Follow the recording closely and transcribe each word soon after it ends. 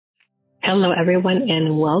Hello, everyone,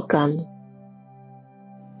 and welcome.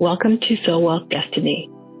 Welcome to Soul Wealth Destiny,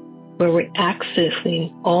 where we're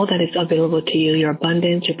accessing all that is available to you, your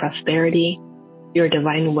abundance, your prosperity, your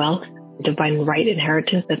divine wealth, divine right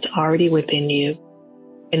inheritance that's already within you,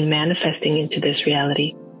 and manifesting into this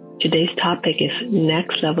reality. Today's topic is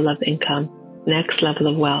next level of income, next level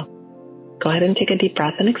of wealth. Go ahead and take a deep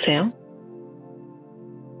breath and exhale.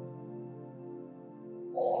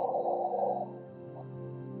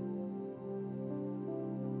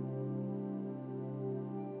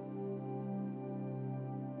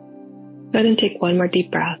 Go ahead and take one more deep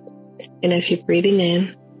breath. And as you're breathing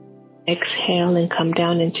in, exhale and come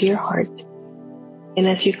down into your heart. And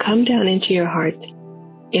as you come down into your heart,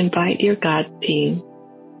 invite your God team,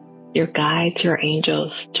 your guides, your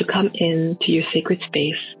angels to come into your sacred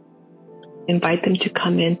space. Invite them to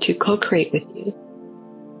come in to co-create with you,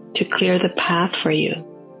 to clear the path for you,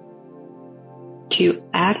 to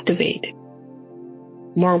activate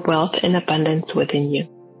more wealth and abundance within you.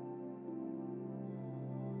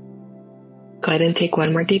 Go ahead and take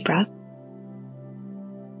one more deep breath.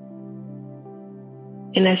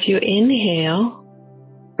 And as you inhale,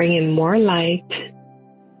 bring in more light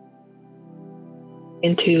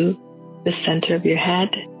into the center of your head,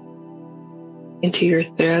 into your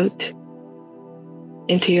throat,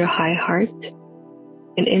 into your high heart,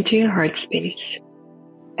 and into your heart space.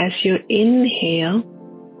 As you inhale,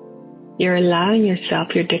 you're allowing yourself,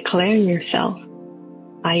 you're declaring yourself,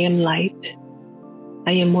 I am light.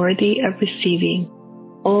 I am worthy of receiving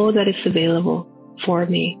all that is available for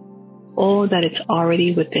me, all that is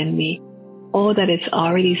already within me, all that is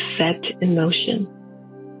already set in motion.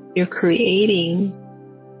 You're creating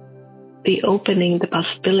the opening, the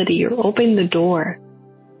possibility. You're opening the door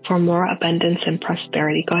for more abundance and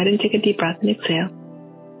prosperity. Go ahead and take a deep breath and exhale.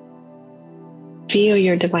 Feel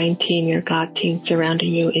your divine team, your God team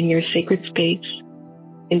surrounding you in your sacred space,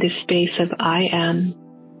 in this space of I am.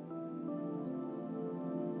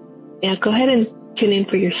 Now go ahead and tune in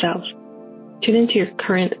for yourself. Tune into your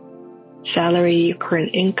current salary, your current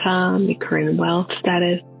income, your current wealth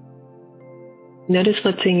status. Notice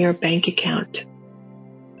what's in your bank account,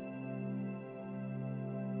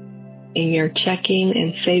 in your checking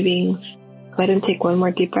and savings. Go ahead and take one more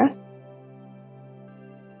deep breath.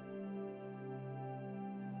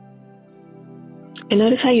 And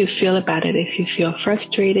notice how you feel about it. If you feel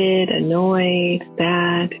frustrated, annoyed,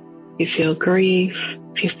 sad, you feel grief,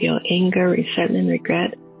 if you feel anger, resentment,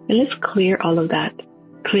 regret, and let's clear all of that.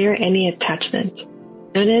 Clear any attachment.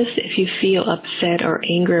 Notice if you feel upset or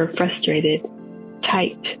angry or frustrated,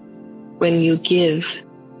 tight when you give,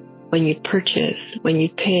 when you purchase, when you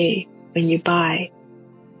pay, when you buy.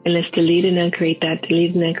 And let's delete and uncreate that,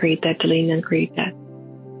 delete and uncreate that, delete and uncreate that.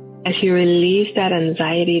 As you release that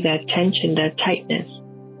anxiety, that tension, that tightness,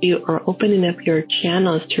 you are opening up your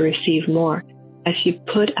channels to receive more. As you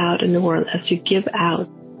put out in the world, as you give out,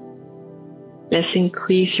 let's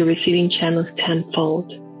increase your receiving channels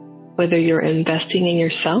tenfold. Whether you're investing in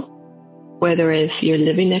yourself, whether it's your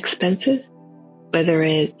living expenses, whether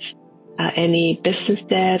it's any business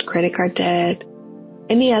debt, credit card debt,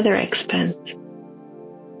 any other expense,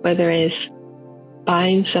 whether it's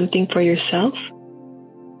buying something for yourself,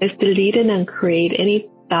 let's delete and uncreate any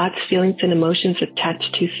thoughts, feelings, and emotions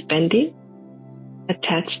attached to spending,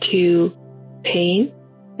 attached to pain,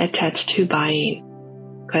 attached to buying.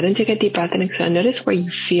 Go ahead and take a deep breath and exhale. Notice where you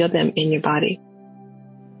feel them in your body.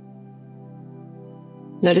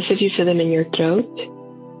 Notice if you feel them in your throat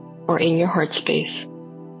or in your heart space.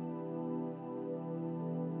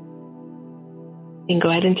 And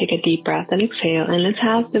go ahead and take a deep breath and exhale. And let's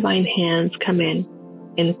have divine hands come in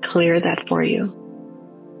and clear that for you.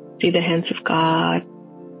 See the hands of God,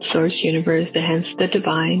 Source, Universe, the hands of the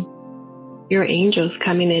divine, your angels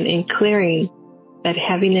coming in and clearing that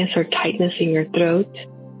heaviness or tightness in your throat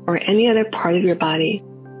or any other part of your body,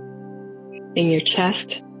 in your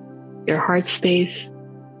chest, your heart space,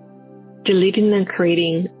 deleting and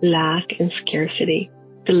creating lack and scarcity,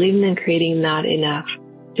 deleting and creating not enough,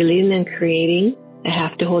 deleting and creating I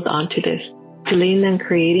have to hold on to this, deleting and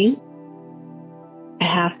creating I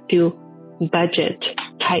have to budget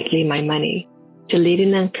tightly my money,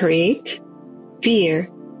 deleting and create fear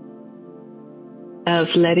of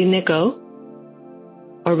letting it go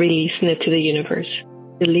or releasing it to the universe.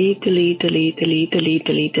 Delete, delete, delete, delete, delete,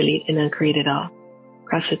 delete, delete, and uncreate it all.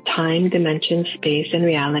 Across the time, dimension, space, and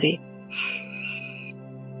reality.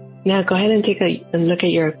 Now go ahead and take a look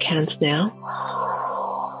at your accounts now.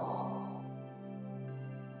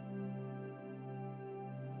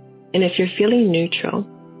 And if you're feeling neutral,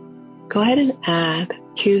 go ahead and add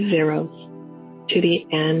 2 zeros to the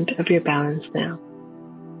end of your balance now.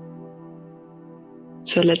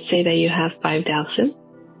 So let's say that you have 5,000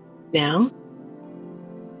 now.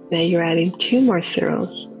 Now you're adding 2 more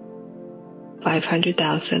zeros,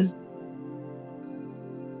 500,000.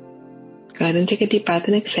 Go ahead and take a deep breath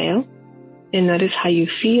and exhale. And notice how you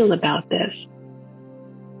feel about this.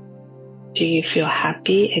 Do you feel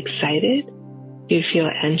happy, excited? Do you feel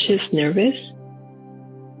anxious, nervous?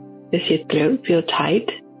 Does your throat feel tight?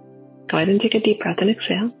 Go ahead and take a deep breath and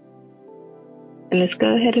exhale. And let's go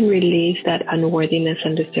ahead and release that unworthiness,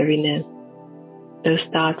 undeservingness, those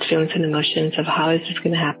thoughts, feelings, and emotions of how is this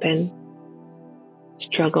going to happen?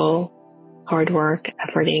 Struggle, hard work,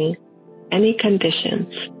 efforting, any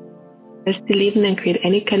conditions. Let's delete and create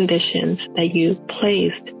any conditions that you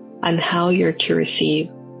placed on how you're to receive,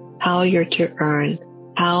 how you're to earn,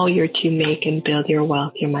 how you're to make and build your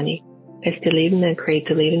wealth, your money. Let's delete and create,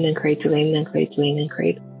 delete and create, delete and create, delete and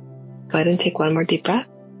create. Go ahead and take one more deep breath.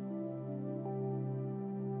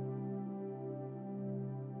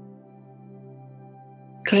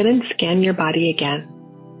 Go ahead and scan your body again.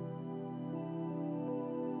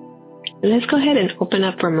 And let's go ahead and open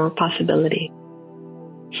up for more possibility.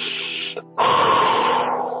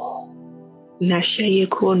 Nasha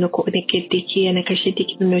ko no ko neketiki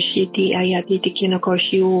anakashitiki no shiti ayati tiki no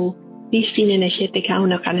koshu. Distine na shete ka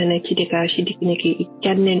una kana na chideka shitiki neki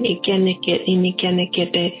ikanen ikaneke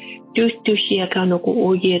inikanekete. Tushia ka no ko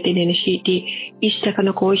oye tene na shiti. Istaka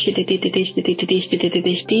no ko shite tete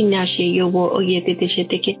nashe yobo oye tete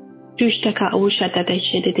shiteke. Tushtaka oshata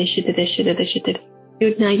shite.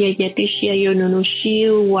 Yudnaya yetishia yono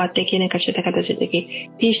shiu wa tekene kashita kata shiteke.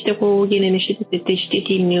 Tishtako yene shite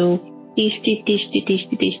tishtiti new.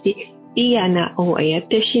 Tisti. Iana o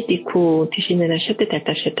ayateshiti ku tishinana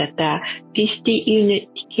shatata. Tisti unit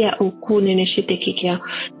kia ukunene shitekia.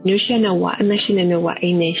 Nushana wa nashinana wa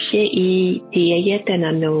ine shei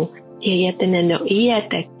tiayetana no. Tiayetana no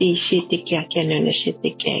iata tishitikia kianona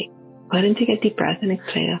shitike. Go ahead and take a deep breath and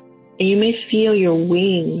exhale. And you may feel your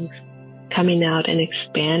wings coming out and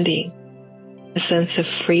expanding. A sense of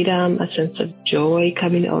freedom, a sense of joy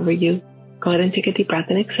coming over you. Go ahead and take a deep breath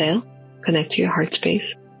and exhale. Connect to your heart space.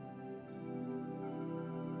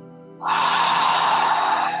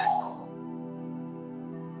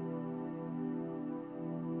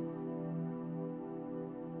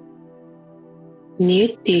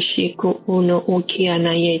 Nitishi uno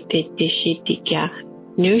ukiana yete tishitika.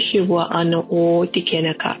 Nushiwa ano o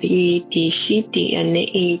tikena ka iti shiti ane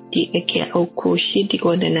iti eke okushiti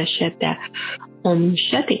gondana shata.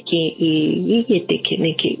 Shateke yeteke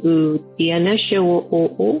neke u diana show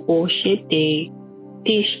o shete.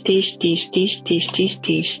 Tish.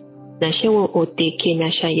 Nashawo o teke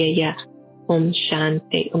nashayaya.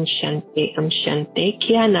 Shante.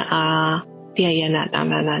 Kiana a tiana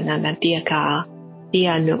na tiaka.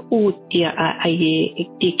 Tiano u tia aye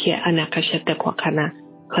tike anakashata kwakana.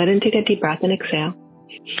 Go ahead and take a deep breath and exhale.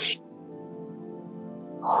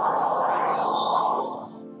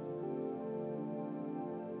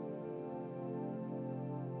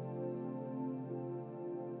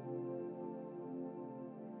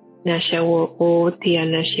 Nashawo o tia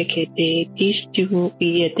nashekete tishtu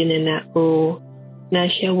iyetinena o.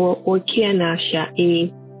 Nashawo o kia nasha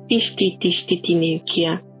e tishti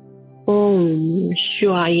tinikia.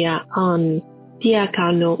 Shuaya an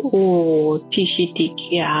tiakano o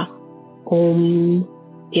tishitikia.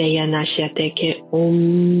 Diana shateke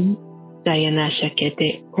Diana shakete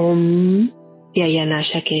Diana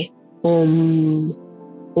shake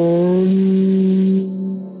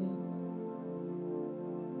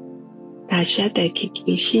Ashata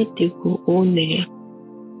kikishi tiku one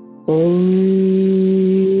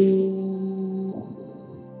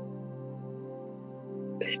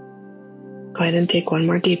Go ahead and take one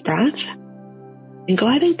more deep breath and go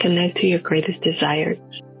ahead and connect to your greatest desires.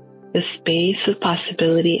 The space of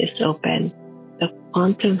possibility is open. The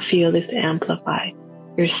quantum field is amplified.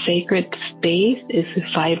 Your sacred space is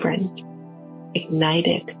vibrant,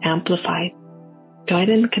 ignited, amplified. Go ahead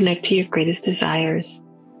and connect to your greatest desires.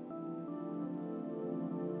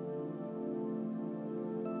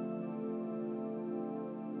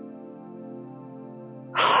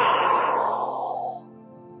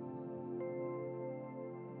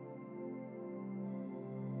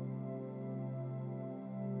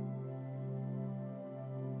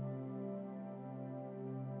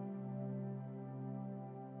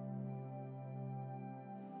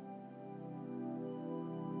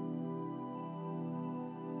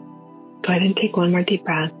 Go ahead and take one more deep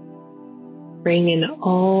breath. Bring in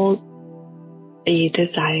all that you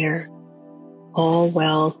desire, all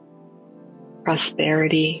wealth,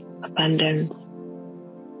 prosperity, abundance.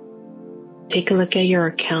 Take a look at your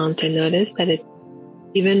account and notice that it's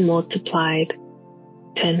even multiplied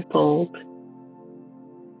tenfold.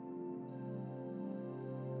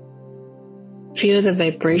 Feel the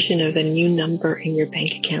vibration of the new number in your bank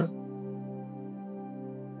account.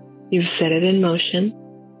 You've set it in motion.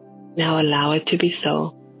 Now allow it to be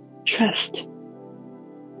so. Trust.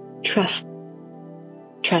 Trust.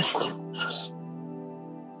 Trust.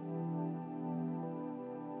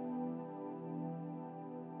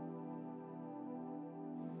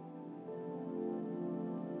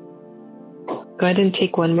 Go ahead and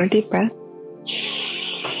take one more deep breath.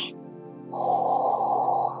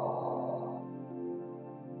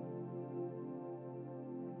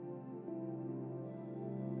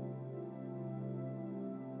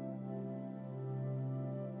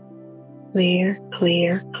 Clear,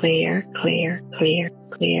 clear, clear, clear, clear,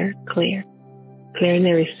 clear, clear. Clearing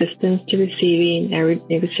the resistance to receiving,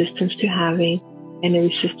 the resistance to having, and the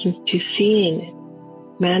resistance to seeing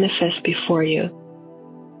it manifest before you.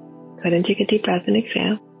 Go ahead and take a deep breath and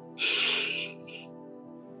exhale.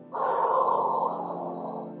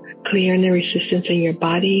 Clearing the resistance in your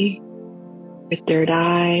body, your third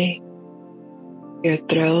eye, your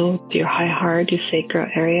throat, your high heart, your sacral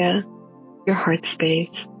area, your heart space.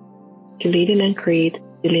 Delete and uncreate,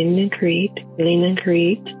 delete and uncreate, delete and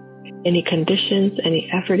uncreate. Any conditions, any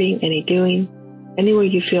efforting, any doing, anywhere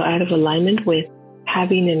you feel out of alignment with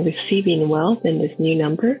having and receiving wealth in this new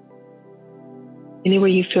number. Anywhere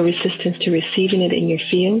you feel resistance to receiving it in your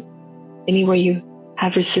field. Anywhere you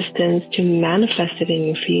have resistance to manifest it in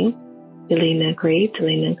your field. Delete and uncreate,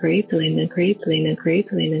 delete and uncreate, delete and uncreate, delete and uncreate,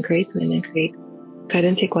 delete and uncreate, delete and uncreate. Go ahead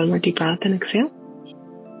and take one more deep breath and exhale.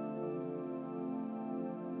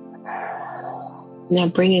 Now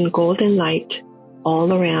bring in golden light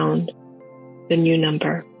all around the new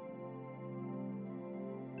number.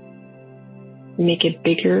 Make it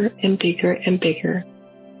bigger and bigger and bigger.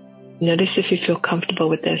 Notice if you feel comfortable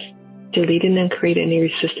with this. Delete and uncreate any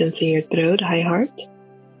resistance in your throat, high heart,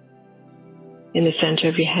 in the center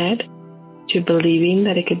of your head, to believing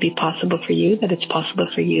that it could be possible for you, that it's possible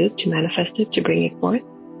for you to manifest it, to bring it forth.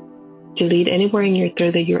 Delete anywhere in your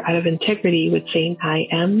throat that you're out of integrity with saying, I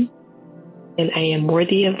am, and I am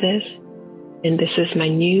worthy of this, and this is my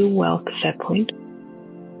new wealth set point.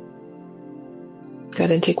 Go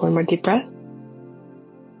ahead and take one more deep breath.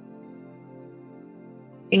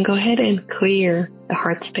 And go ahead and clear the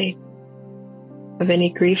heart space of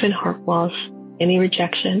any grief and heart walls, any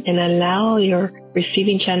rejection, and allow your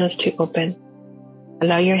receiving channels to open.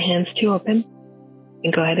 Allow your hands to open,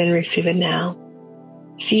 and go ahead and receive it now.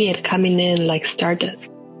 See it coming in like stardust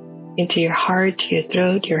into your heart, your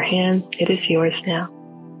throat, your hands. It is yours now.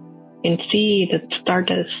 And see the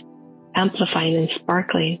stardust amplifying and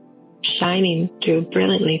sparkling, shining through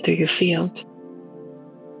brilliantly through your field.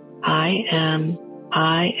 I am,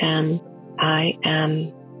 I am, I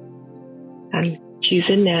am. I'm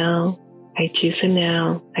choosing now. I choose it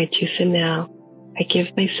now. I choose it now. I give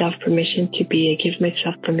myself permission to be. I give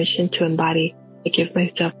myself permission to embody. I give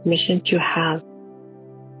myself permission to have.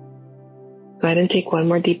 Go ahead and take one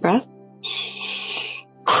more deep breath.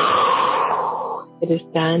 It is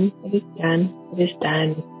done. It is done. It is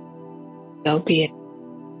done. So be it.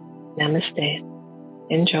 Namaste.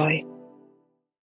 Enjoy.